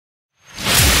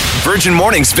Virgin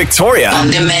Mornings Victoria.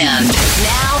 On demand.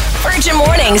 Now, Virgin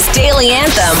Mornings Daily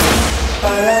Anthem.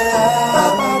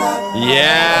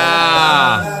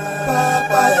 Yeah.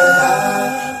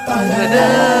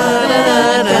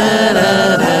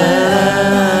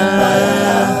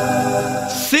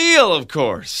 Seal, of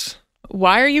course.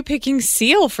 Why are you picking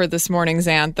Seal for this morning's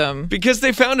anthem? Because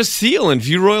they found a seal in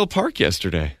View Royal Park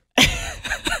yesterday.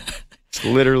 It's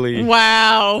literally...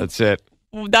 Wow. That's it.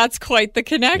 That's quite the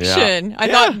connection. Yeah. I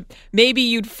thought maybe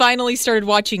you'd finally started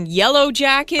watching Yellow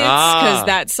Jackets because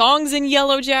that song's in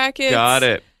Yellow Jackets. Got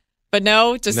it. But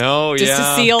no, just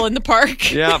a seal in the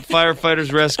park. Yeah,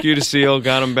 firefighters rescued a seal,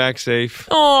 got him back safe.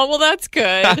 Oh, well, that's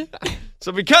good.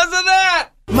 So because of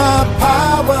that... My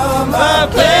power, my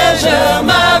pleasure,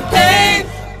 my pain,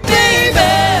 baby.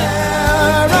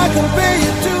 I compare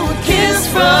you to a kiss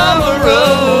from a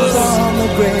rose on the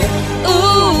grave.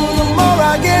 Ooh, the more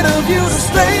I get of you, the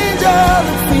stranger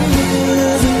it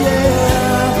feels,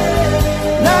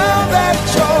 yeah. Now that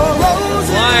your rose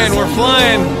Flying, we're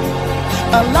flying.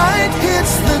 A light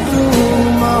hits the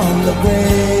gloom on the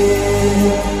grave.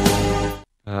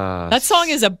 That song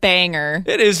is a banger.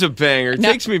 It is a banger. It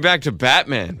takes me back to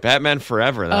Batman. Batman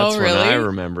Forever. That's really? when I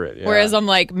remember it. Yeah. Whereas I'm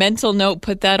like, mental note,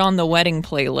 put that on the wedding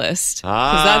playlist.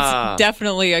 Because that's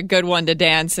definitely a good one to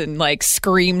dance and like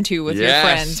scream to with your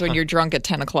friends when you're drunk at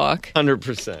 10 o'clock.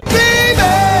 100%. Baby,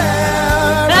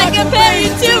 I compare you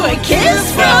to a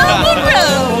kiss from a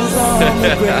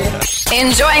rose.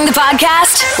 Enjoying the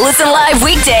podcast? Listen live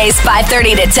weekdays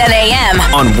 5:30 to 10 a.m.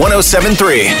 On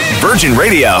 107.3 Virgin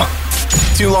Radio.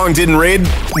 Too long didn't read?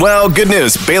 Well, good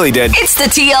news. Bailey did. It's the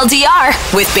TLDR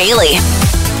with Bailey.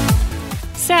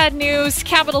 Sad news.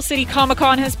 Capital City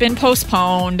Comic-Con has been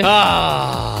postponed.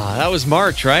 That was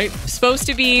March, right? Supposed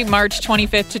to be March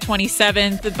 25th to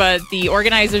 27th, but the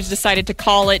organizers decided to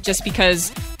call it just because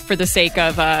for the sake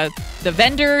of the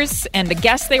vendors and the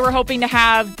guests they were hoping to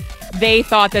have. They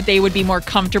thought that they would be more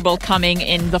comfortable coming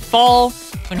in the fall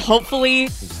when hopefully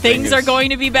things are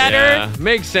going to be better. Yeah,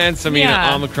 makes sense. I mean,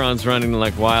 Omicron's running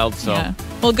like wild, so. Yeah.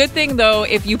 Well, good thing, though,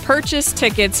 if you purchase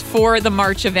tickets for the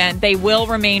March event, they will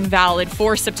remain valid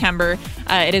for September.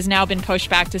 It has now been pushed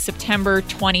back to September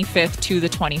 25th to the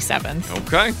 27th.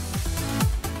 Okay.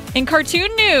 In cartoon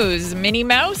news, Minnie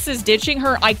Mouse is ditching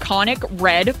her iconic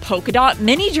red polka dot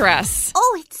mini dress.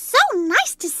 Oh, it's so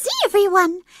nice to see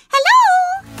everyone.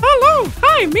 Hello. Hello.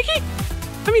 Hi, Mickey.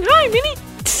 Hi, Minnie.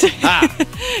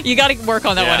 You got to work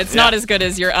on that one. It's not as good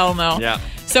as your Elmo. Yeah.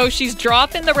 So she's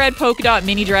dropping the red polka dot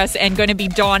mini dress and going to be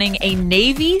donning a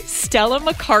navy Stella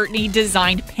McCartney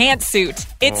designed pantsuit.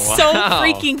 It's so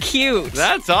freaking cute.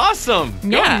 That's awesome.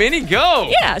 Go, Minnie,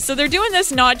 go. Yeah, so they're doing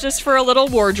this not just for a little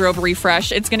wardrobe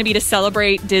refresh. It's going to be to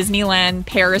celebrate Disneyland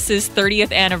Paris's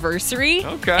 30th anniversary.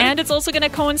 Okay. And it's also going to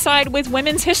coincide with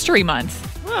Women's History Month.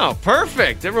 Oh,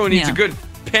 perfect. Everyone needs a good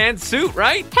pantsuit,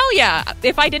 right? Hell yeah.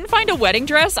 If I didn't find a wedding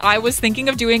dress, I was thinking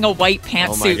of doing a white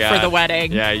pantsuit for the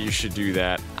wedding. Yeah, you should do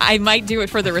that. I might do it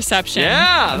for the reception.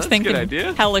 Yeah, that's a good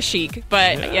idea. Hella chic.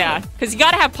 But because you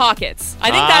got to have pockets.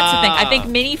 I think that's the thing. I think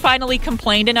Minnie finally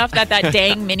complained enough that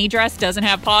dang mini dress doesn't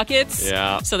have pockets.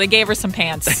 Yeah. So they gave her some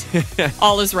pants.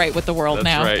 All is right with the world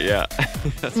now. That's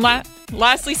right, yeah.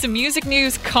 Lastly, some music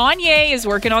news. Kanye is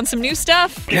working on some new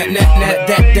stuff.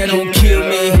 That don't kill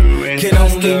me, can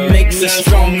only make me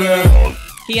stronger.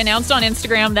 He announced on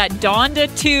Instagram that Donda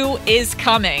 2 is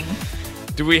coming.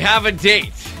 Do we have a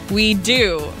date? We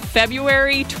do.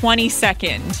 February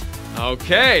 22nd.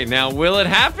 Okay, now will it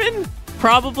happen?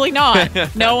 Probably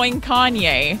not, knowing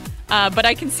Kanye. But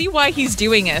I can see why he's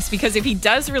doing this, because if he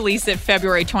does release it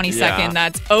February 22nd,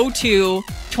 that's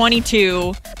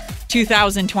 02/22.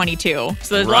 2022.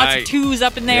 So there's lots of twos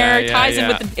up in there. Ties in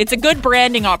with it's a good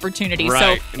branding opportunity.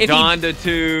 Right. So if Donda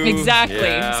 2. Exactly.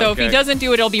 Yeah, so if he doesn't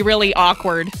do it, it'll be really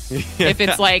awkward. If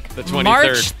it's like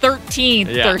March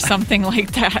 13th or something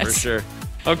like that. For sure.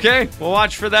 Okay, we'll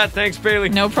watch for that. Thanks, Bailey.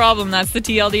 No problem. That's the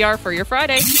TLDR for your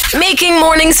Friday. Making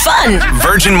mornings fun.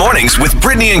 Virgin Mornings with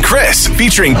Brittany and Chris,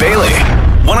 featuring Bailey.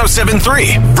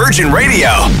 107.3 Virgin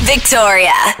Radio.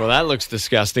 Victoria. Well, that looks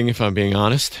disgusting, if I'm being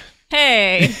honest.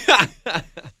 Hey,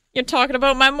 you're talking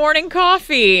about my morning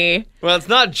coffee. Well, it's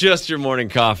not just your morning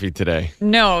coffee today.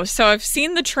 No, so I've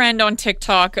seen the trend on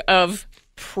TikTok of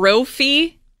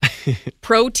protein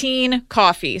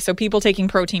coffee. So people taking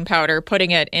protein powder,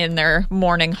 putting it in their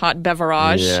morning hot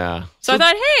beverage. Yeah. So I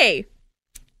thought, hey,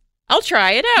 I'll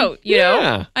try it out. You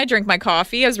know, I drink my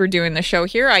coffee as we're doing the show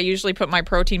here. I usually put my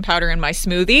protein powder in my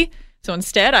smoothie. So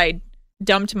instead, I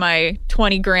dumped my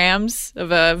 20 grams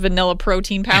of a vanilla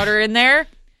protein powder in there.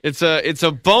 It's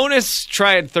a bonus.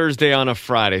 Try it Thursday on a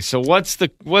Friday. So what's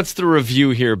the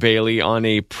review here, Bailey, on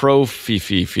a pro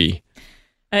fifi?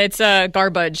 It's a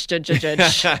garbage.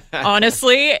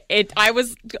 Honestly, I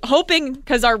was hoping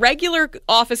because our regular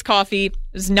office coffee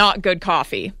is not good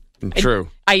coffee. True.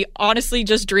 I honestly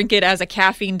just drink it as a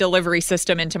caffeine delivery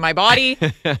system into my body.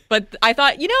 But I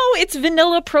thought, it's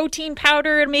vanilla protein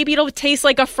powder and maybe it'll taste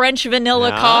like a French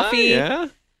vanilla coffee. Yeah.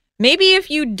 Maybe if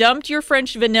you dumped your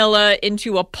French vanilla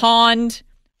into a pond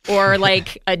or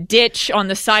like a ditch on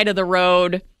the side of the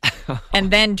road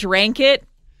and then drank it,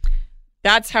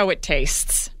 that's how it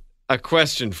tastes. A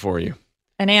question for you.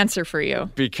 An answer for you.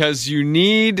 Because you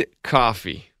need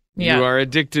coffee. Yeah. You are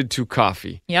addicted to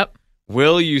coffee. Yep.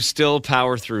 Will you still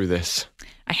power through this?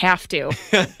 I have to.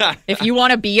 If you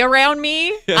want to be around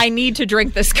me, I need to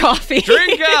drink this coffee.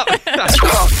 Drink up!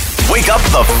 Wake up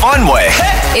the fun way.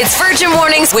 It's Virgin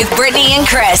Mornings with Brittany and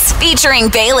Chris, featuring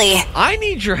Bailey. I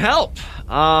need your help.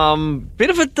 Bit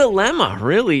of a dilemma,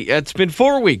 really. It's been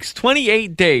 4 weeks,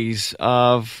 28 days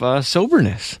of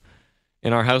soberness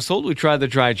in our household. We tried the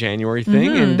dry January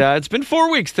thing, and it's been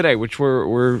 4 weeks today, which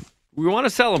we want to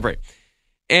celebrate.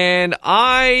 And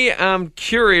I am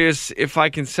curious if I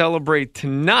can celebrate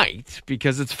tonight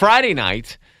because it's Friday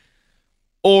night,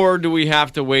 or do we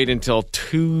have to wait until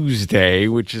Tuesday,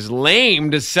 which is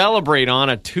lame to celebrate on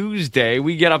a Tuesday.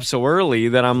 We get up so early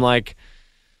that I'm like,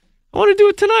 I want to do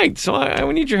it tonight, so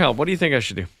I need your help. What do you think I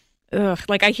should do?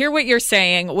 Like, I hear what you're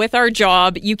saying. With our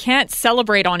job, you can't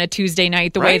celebrate on a Tuesday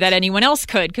night the way that anyone else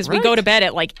could because we go to bed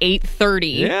at like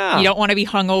 8:30. Yeah. You don't want to be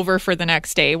hungover for the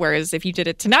next day, whereas if you did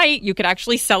it tonight, you could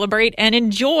actually celebrate and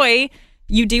enjoy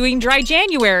you doing dry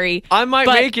January. I might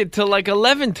make it to like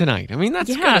 11 tonight. I mean,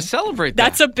 that's going to celebrate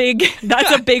that.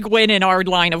 That's a big win in our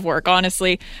line of work,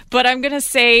 honestly. But I'm going to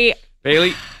say...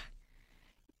 Bailey...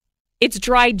 It's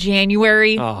dry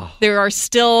January. Oh. There are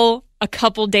still a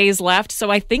couple days left,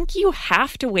 so I think you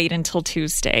have to wait until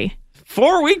Tuesday.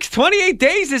 4 weeks, 28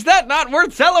 days? Is that not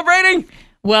worth celebrating?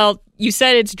 Well, you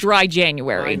said it's dry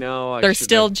January. I know. There's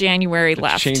still January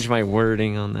left. Change my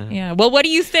wording on that. Yeah. Well, what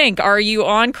do you think? Are you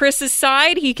on Chris's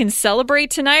side? He can celebrate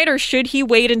tonight, or should he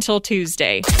wait until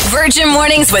Tuesday? Virgin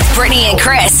Mornings with Brittany and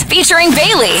Chris, featuring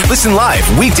Bailey. Listen live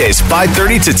weekdays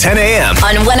 5:30 to 10 a.m.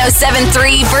 on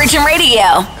 107.3 Virgin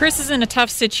Radio. Chris is in a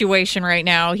tough situation right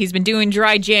now. He's been doing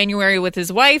dry January with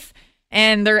his wife,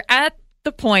 and they're at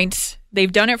the point,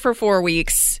 they've done it for 4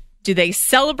 weeks. Do they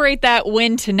celebrate that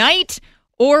win tonight?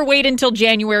 Or wait until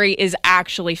January is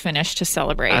actually finished to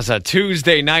celebrate? That's a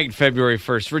Tuesday night, February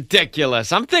 1st.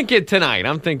 Ridiculous. I'm thinking tonight.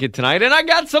 And I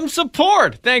got some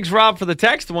support. Thanks, Rob, for the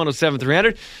text,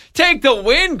 107-300. Take the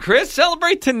win, Chris.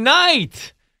 Celebrate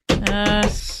tonight.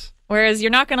 Whereas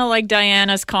you're not going to like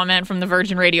Diana's comment from the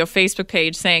Virgin Radio Facebook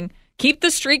page saying, keep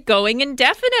the streak going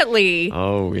indefinitely.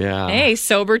 Oh, yeah. Hey,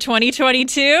 sober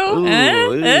 2022.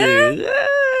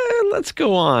 Let's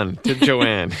go on to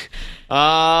Joanne.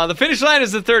 The finish line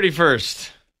is the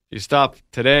 31st. You stop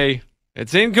today,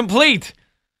 it's incomplete.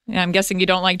 Yeah, I'm guessing you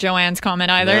don't like Joanne's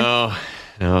comment either. No.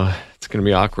 It's going to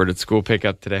be awkward at school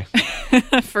pickup today.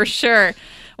 For sure.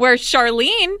 Where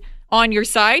Charlene, on your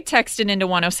side, texted into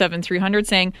 107-300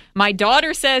 saying, my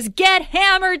daughter says, get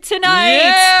hammered tonight.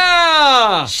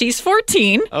 Yeah! She's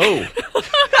 14. Oh.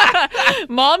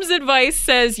 Mom's advice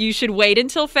says you should wait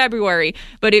until February.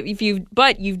 But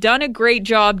you've done a great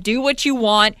job. Do what you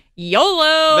want.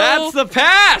 YOLO. That's the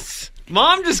pass.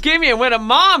 Mom just gave me it. When a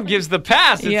mom gives the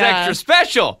pass, it's extra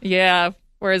special. Yeah.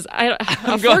 Whereas a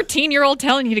 14-year-old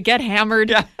telling you to get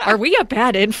hammered, are we a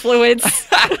bad influence?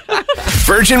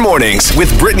 Virgin Mornings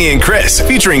with Brittany and Chris,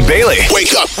 featuring Bailey.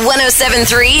 Wake up.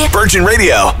 107.3 Virgin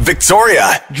Radio,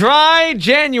 Victoria. Dry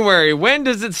January. When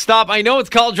does it stop? I know it's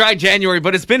called Dry January,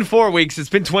 but it's been 4 weeks. It's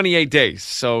been 28 days.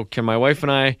 So can my wife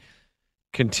and I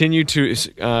continue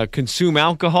to consume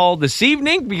alcohol this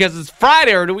evening because it's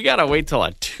Friday, or do we got to wait till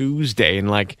a Tuesday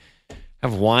and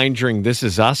have wine during This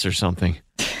Is Us or something?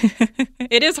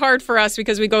 It is hard for us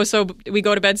because we go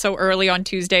to bed so early on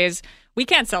Tuesdays. We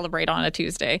can't celebrate on a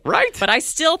Tuesday. Right. But I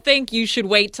still think you should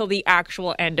wait till the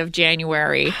actual end of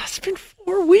January. It's been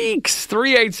 4 weeks.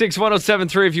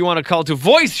 386-1073 if you want to call to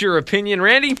voice your opinion.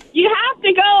 Randy? You have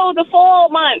to go the full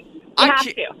month.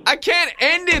 I can't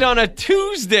end it on a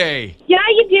Tuesday. Yeah,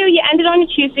 you do. You end it on a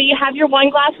Tuesday. You have your one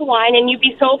glass of wine, and you'd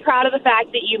be so proud of the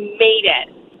fact that you made it.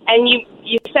 And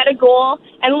you set a goal.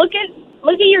 And look at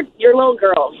your little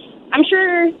girls. I'm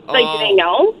sure, do they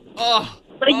know?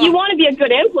 You want to be a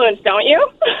good influence, don't you?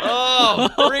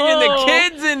 Bringing the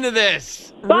kids into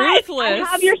this. But Ruthless. I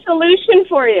have your solution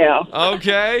for you.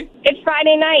 Okay. It's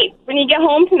Friday night. When you get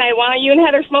home tonight, why don't you and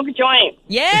Heather smoke a joint?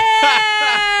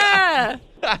 Yeah!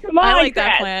 Come on, I like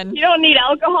that Chris. plan. You don't need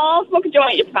alcohol. Smoke a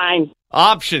joint, you're fine.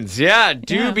 Options, yeah.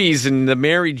 Doobies and the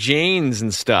Mary Janes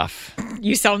and stuff.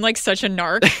 You sound like such a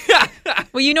narc.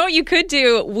 Well, you know what you could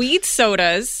do? Weed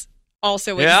sodas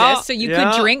also exist. So you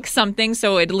could drink something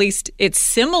so at least it's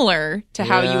similar to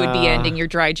how you would be ending your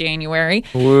dry January.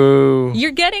 Woo.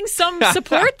 You're getting some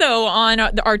support, though, on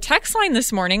our text line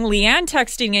this morning. Leanne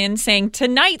texting in saying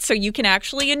tonight so you can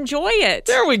actually enjoy it.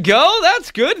 There we go. That's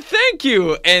good. Thank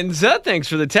you. Enza, thanks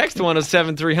for the text,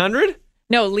 107-300.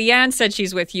 No, Leanne said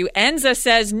she's with you. Enza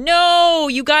says, no,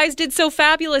 you guys did so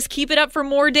fabulous. Keep it up for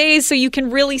more days so you can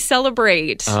really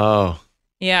celebrate. Oh.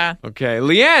 Yeah. Okay.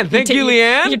 Leanne. Thank you,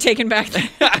 Leanne. You're taking back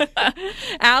that.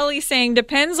 Allie saying,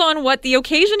 depends on what the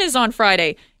occasion is on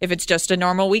Friday. If it's just a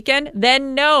normal weekend,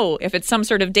 then no. If it's some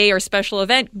sort of day or special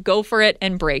event, go for it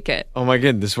and break it. Oh, my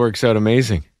goodness. This works out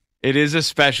amazing. It is a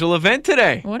special event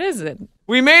today. What is it?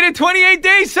 We made it 28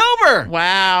 days sober.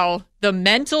 Wow. The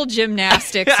mental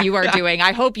gymnastics you are doing.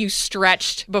 I hope you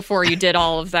stretched before you did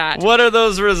all of that. What are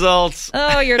those results?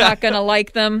 Oh, you're not going to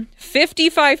like them.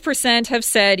 55% have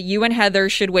said you and Heather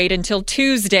should wait until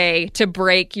Tuesday to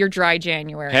break your dry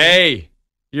January. Hey,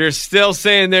 you're still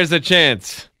saying there's a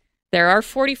chance. There are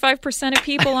 45% of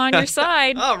people on your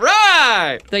side. All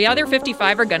right. The other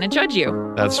 55 are going to judge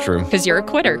you That's true. because you're a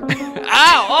quitter.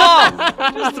 Ow!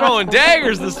 Oh, just throwing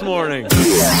daggers this morning.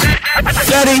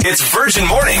 It's Virgin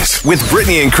Mornings with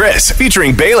Brittany and Chris,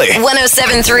 featuring Bailey.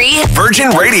 107.3 Virgin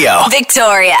Radio.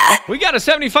 Victoria. We got a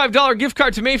 $75 gift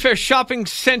card to Mayfair Shopping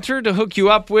Center to hook you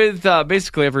up with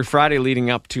basically every Friday leading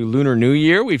up to Lunar New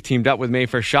Year. We've teamed up with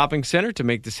Mayfair Shopping Center to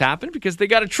make this happen because they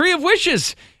got a tree of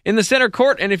wishes in the center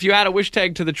court. And if you add a wish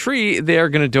tag to the tree, they are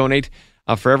going to donate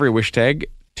for every wish tag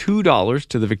 $2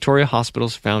 to the Victoria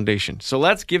Hospitals Foundation. So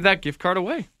let's give that gift card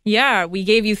away. Yeah, we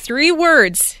gave you 3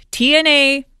 words,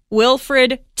 TNA,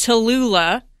 Wilfred,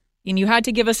 Tallulah, and you had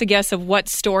to give us a guess of what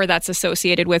store that's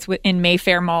associated with in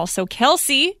Mayfair Mall. So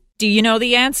Kelsey, do you know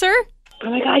the answer? Oh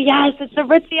my God, yes, it's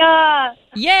Aritzia.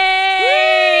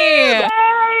 Yay!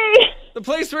 Yay! The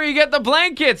place where you get the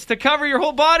blankets to cover your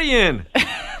whole body in.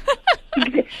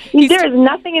 There is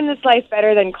nothing in this life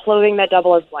better than clothing that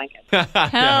double as blankets.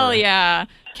 Hell yeah.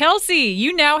 Kelsey,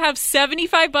 you now have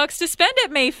 $75 to spend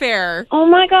at Mayfair. Oh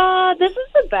my God, this is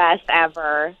the best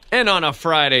ever. And on a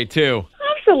Friday, too.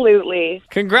 Absolutely.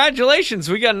 Congratulations.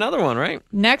 We got another one, right?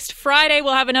 Next Friday,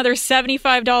 we'll have another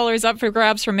 $75 up for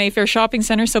grabs from Mayfair Shopping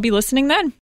Center, so be listening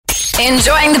then.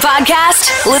 Enjoying the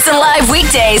podcast? Listen live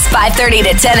weekdays 5:30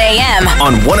 to 10 a.m.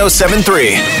 On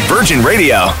 107.3 Virgin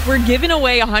Radio. We're giving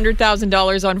away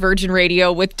 $100,000 on Virgin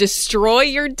Radio with Destroy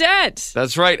Your Debt.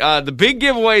 That's right. The big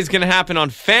giveaway is going to happen on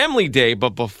Family Day, but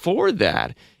before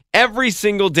that, every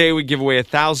single day we give away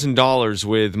 $1,000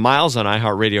 with Miles on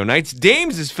iHeartRadio Nights.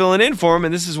 Dames is filling in for him,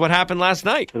 and this is what happened last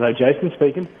night. Hello, Jason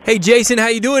speaking. Hey, Jason, how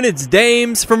you doing? It's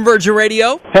Dames from Virgin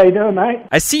Radio. How you doing, mate?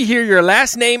 I see here your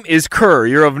last name is Kerr.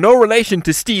 You're of no relation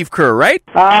to Steve Kerr, right?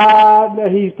 No,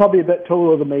 he's probably a bit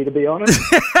taller than me, to be honest.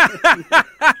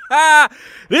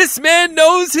 This man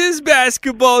knows his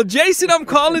basketball. Jason, I'm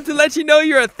calling to let you know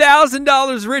you're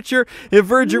 $1,000 richer in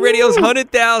Virgin Radio's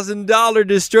 $100,000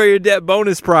 Destroy Your Debt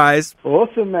bonus prize.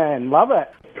 Awesome, man. Love it.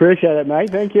 Appreciate it,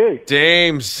 mate. Thank you.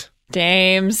 Dames.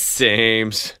 Dames.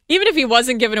 Even if he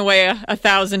wasn't giving away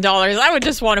 $1,000, I would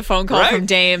just want a phone call Right? from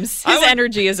Dames. His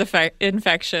energy is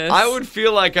infectious. I would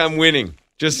feel like I'm winning.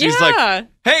 He's like, Yeah.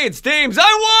 hey, it's Dames.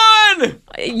 I won!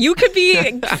 You could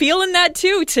be feeling that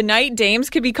too. Tonight,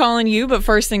 Dames could be calling you, but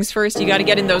first things first, you got to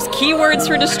get in those keywords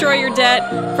for Destroy Your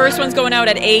Debt. First one's going out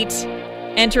at 8.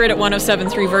 Enter it at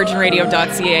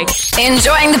 1073virginradio.ca.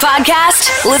 Enjoying the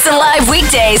podcast? Listen live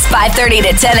weekdays 5:30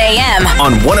 to 10 a.m.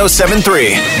 On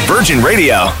 107.3 Virgin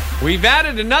Radio. We've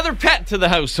added another pet to the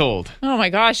household. Oh my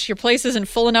gosh, your place isn't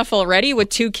full enough already with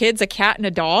 2 kids, a cat, and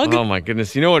a dog? Oh, my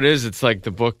goodness. You know what it is? It's like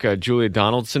the book, Julia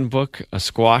Donaldson book, A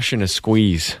Squash and a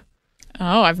Squeeze.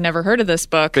 Oh, I've never heard of this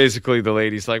book. Basically, the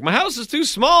lady's like, my house is too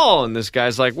small. And this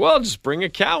guy's like, well, just bring a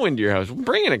cow into your house.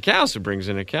 Bring in a cow, so brings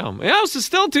in a cow. My house is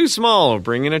still too small.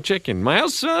 Bring in a chicken. My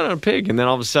house is a pig. And then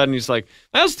all of a sudden, he's like,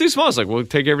 my house is too small. It's like, well,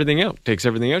 take everything out. Takes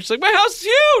everything out. She's like, my house is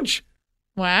huge.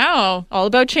 Wow, all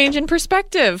about changing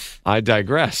perspective. I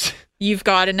digress. You've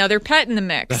got another pet in the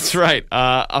mix. That's right.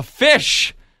 A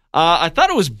fish. I thought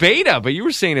it was beta, but you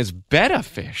were saying it's betta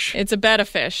fish. It's a betta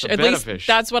fish. A At betta least fish.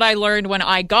 that's what I learned when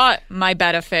I got my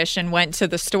betta fish and went to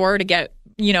the store to get,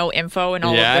 info and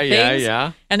all of the things.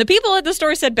 Yeah. And the people at the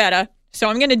store said betta, so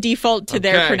I'm going to default to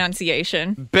their Okay.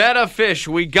 pronunciation. Betta fish.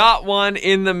 We got one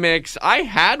in the mix. I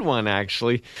had one,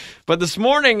 actually. But this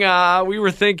morning, we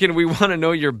were thinking we want to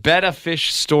know your betta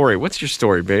fish story. What's your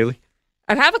story, Bailey?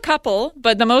 I have a couple,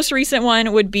 but the most recent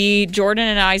one would be Jordan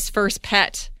and I's first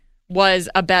pet was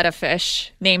a betta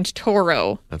fish named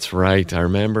Toro. That's right. I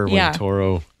remember when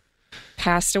Toro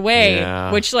passed away,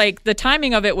 which like the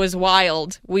timing of it was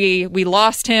wild. We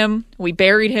lost him. We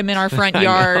buried him in our front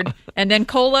yard. And then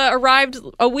Cola arrived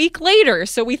a week later.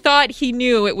 So we thought he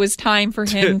knew it was time for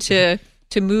him to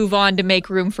move on, to make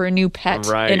room for a new pet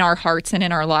in our hearts and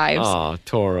in our lives. Oh,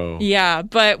 Toro. Yeah,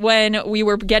 but when we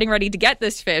were getting ready to get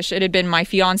this fish, it had been my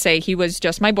fiance. He was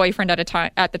just my boyfriend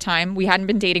at the time. We hadn't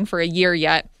been dating for a year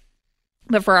yet.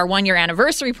 But for our 1-year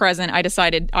anniversary present, I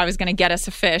decided I was going to get us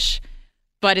a fish.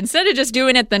 But instead of just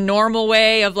doing it the normal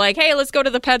way of like, hey, let's go to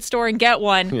the pet store and get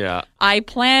one, I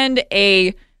planned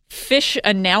a fish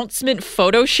announcement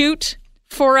photo shoot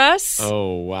for us.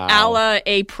 Oh, wow. A la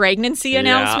a pregnancy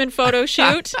announcement photo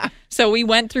shoot. So we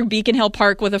went through Beacon Hill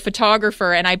Park with a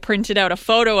photographer, and I printed out a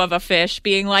photo of a fish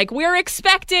being like, we're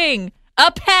expecting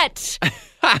a pet.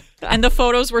 And the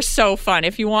photos were so fun.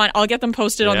 If you want, I'll get them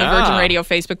posted on the Virgin Radio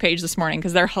Facebook page this morning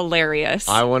because they're hilarious.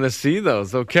 I want to see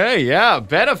those. Okay,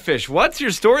 betta fish. What's your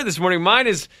story this morning? Mine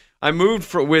is I moved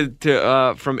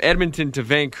from Edmonton to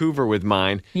Vancouver with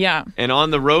mine. Yeah. And on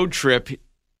the road trip,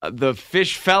 the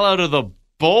fish fell out of the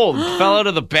bowl, fell out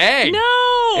of the bag.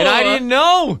 No. And I didn't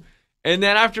know. And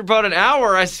then after about an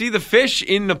hour, I see the fish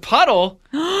in the puddle,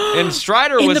 and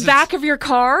Strider was... In the back of your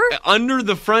car? Under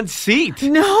the front seat.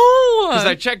 No! Because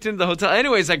I checked into the hotel.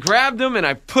 Anyways, I grabbed him, and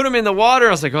I put him in the water. I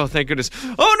was like, oh, thank goodness.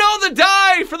 Oh, no, the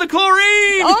dye for the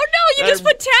chlorine! Oh, no, you just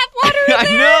put tap water in there?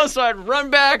 I know, so I'd run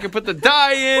back and put the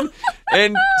dye in.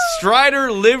 And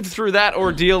Strider lived through that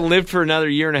ordeal, lived for another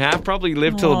year and a half, probably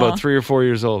lived till about 3 or 4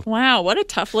 years old. Wow, what a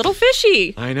tough little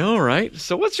fishy. I know, right?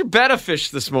 So what's your betta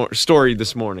fish story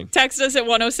this morning? Text us at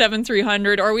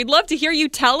 107-300, or we'd love to hear you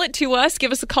tell it to us.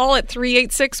 Give us a call at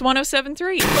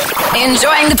 386-1073.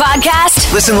 Enjoying the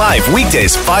podcast? Listen live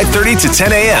weekdays 5:30 to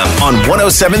 10 a.m. on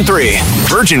 107.3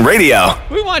 Virgin Radio.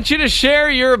 We want you to share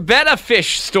your betta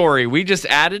fish story. We just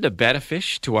added a betta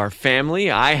fish to our family.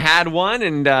 I had one,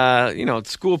 and at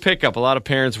school pickup, a lot of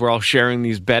parents were all sharing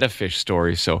these betta fish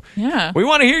stories. So we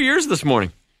want to hear yours this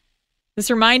morning. This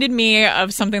reminded me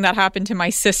of something that happened to my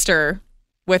sister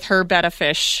with her betta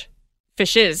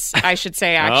fishes, I should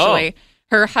say, actually.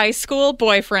 Her high school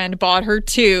boyfriend bought her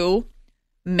 2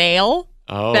 male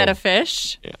betta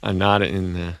fish. Yeah, not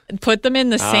in the... Put them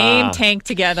in the same tank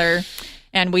together.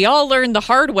 And we all learned the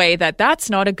hard way that that's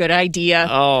not a good idea.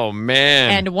 Oh,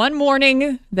 man. And one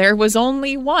morning, there was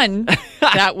only one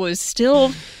that was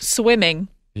still swimming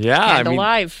and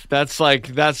alive. That's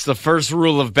the first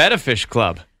rule of Betta Fish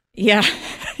Club. Yeah.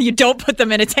 You don't put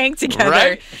them in a tank together.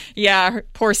 Right? Yeah. Her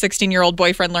poor 16-year-old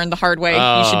boyfriend learned the hard way.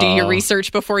 You should do your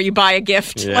research before you buy a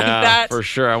gift like that. For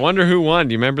sure. I wonder who won.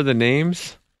 Do you remember the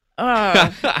names?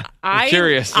 I'm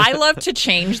curious. I love to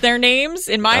change their names.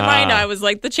 In my mind, I was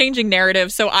like the changing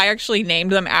narrative. So I actually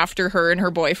named them after her and her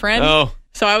boyfriend. Oh.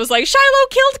 So I was like, Shiloh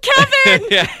killed Kevin.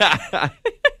 Yeah.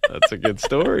 That's a good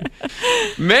story.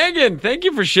 Megan, thank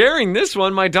you for sharing this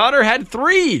one. My daughter had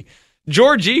 3.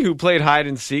 Georgie, who played hide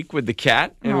and seek with the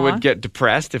cat and would get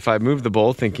depressed if I moved the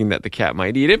bowl thinking that the cat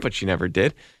might eat it, but she never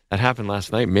did. That happened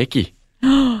last night. Mickey.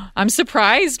 I'm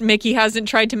surprised Mickey hasn't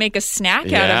tried to make a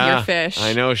snack out of your fish.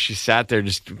 I know. She sat there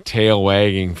just tail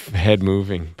wagging, head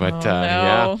moving. But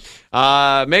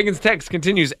Megan's text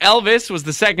continues. Elvis was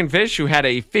the second fish who had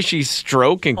a fishy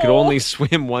stroke and could only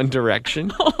swim one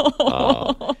direction.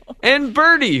 And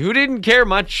Birdie, who didn't care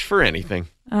much for anything.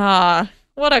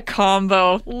 What a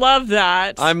combo. Love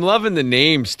that. I'm loving the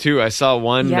names, too. I saw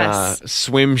one,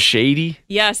 Swim Shady.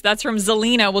 Yes, that's from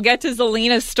Zelina. We'll get to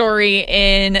Zelina's story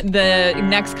in the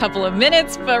next couple of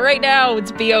minutes, but right now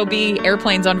it's B.O.B.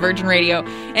 Airplanes on Virgin Radio.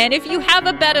 And if you have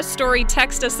a betta story,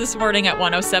 text us this morning at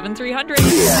 107-300.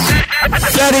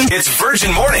 It's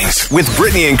Virgin Mornings with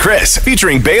Brittany and Chris,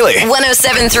 featuring Bailey.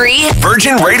 107.3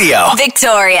 Virgin Radio.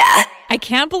 Victoria. I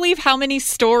can't believe how many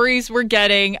stories we're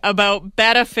getting about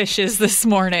betta fishes this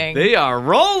morning. They are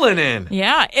rolling in.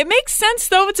 Yeah, it makes sense,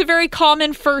 though. It's a very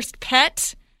common first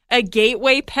pet, a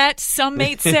gateway pet, some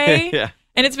might say. Yeah.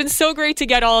 And it's been so great to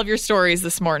get all of your stories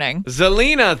this morning.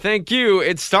 Zelina, thank you.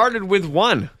 It started with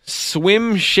 1,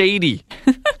 Swim Shady.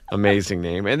 Amazing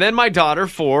name. And then my daughter,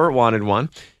 4, wanted one,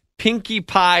 Pinkie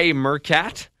Pie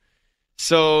Mercat.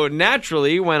 So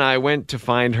naturally, when I went to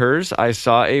find hers, I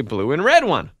saw a blue and red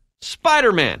one.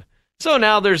 Spider-Man. So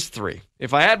now there's 3.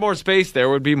 If I had more space, there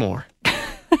would be more.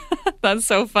 That's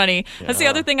so funny. Yeah. That's the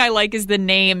other thing I like is the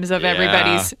names of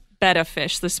everybody's betta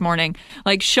fish this morning.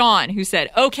 Like Sean, who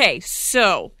said, okay,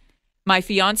 so my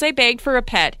fiance begged for a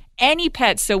pet any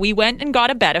pets, so we went and got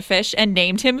a betta fish and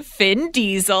named him Finn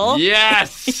Diesel.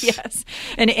 Yes. Yes.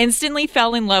 And instantly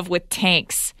fell in love with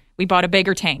tanks. We bought a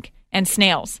bigger tank and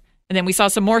snails. And then we saw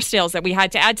some more snails that we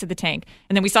had to add to the tank.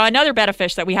 And then we saw another betta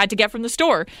fish that we had to get from the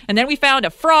store. And then we found a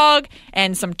frog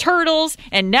and some turtles.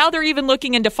 And now they're even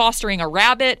looking into fostering a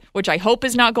rabbit, which I hope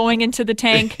is not going into the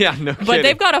tank. Yeah, no But kidding.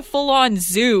 they've got a full-on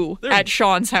zoo at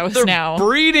Sean's house They're now.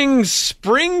 breeding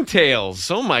springtails.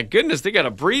 Oh my goodness, they got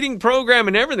a breeding program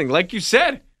and everything. Like you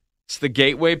said, it's the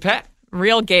gateway pet.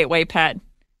 Real gateway pet.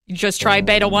 You just try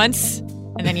beta once,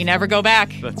 and then you never go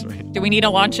back. That's right. Do we need to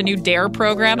launch a new DARE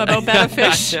program about betta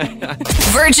fish?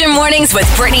 Virgin Mornings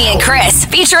with Brittany and Chris,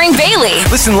 featuring Bailey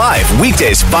Listen live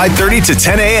weekdays 5:30 to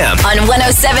 10 a.m. on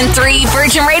 107.3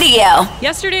 Virgin Radio.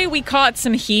 Yesterday, we caught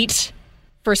some heat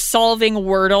for solving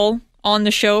Wordle on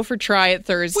the show for Try It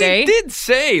Thursday. We did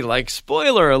say,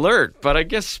 spoiler alert, but I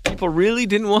guess people really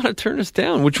didn't want to turn us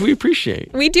down, which we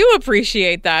appreciate. We do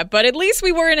appreciate that, but at least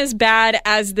we weren't as bad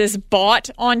as this bot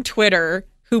on Twitter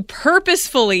who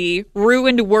purposefully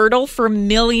ruined Wordle for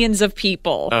millions of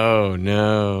people. Oh,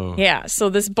 no. Yeah, so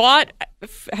this bot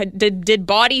did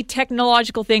body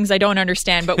technological things I don't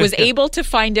understand, but was able to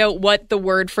find out what the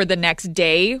word for the next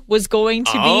day was going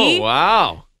to be. Oh,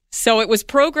 wow. So it was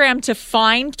programmed to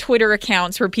find Twitter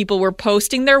accounts where people were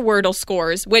posting their Wordle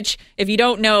scores, which, if you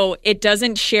don't know, it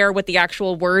doesn't share what the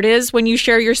actual word is when you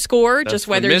share your score. That's just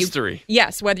the whether mystery.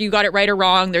 Yes, whether you got it right or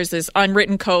wrong. There's this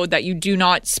unwritten code that you do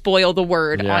not spoil the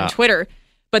word on Twitter.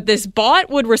 But this bot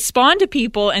would respond to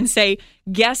people and say,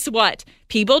 guess what?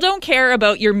 People don't care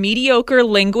about your mediocre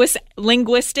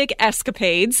linguistic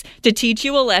escapades to teach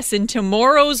you a lesson.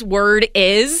 Tomorrow's word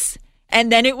is... And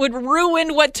then it would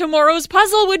ruin what tomorrow's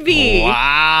puzzle would be.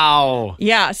 Wow.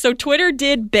 Yeah, so Twitter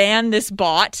did ban this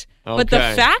bot. But the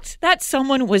Okay. fact that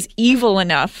someone was evil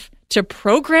enough to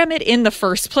program it in the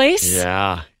first place,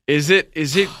 Yeah. Is it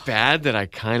bad that I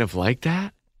kind of like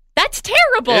that? that's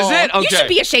terrible. Is it? You Okay. should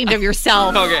be ashamed of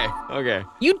yourself. Okay.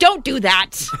 You don't do that.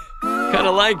 Kind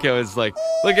of like it. It's like,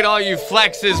 look at all you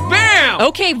flexes. Bam!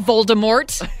 Okay,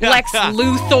 Voldemort, Lex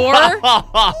Luthor.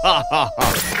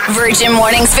 Virgin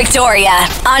Mornings Victoria,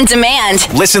 on demand.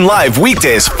 Listen live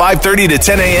weekdays 5:30 to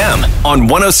 10 a.m. on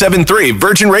 107.3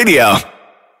 Virgin Radio.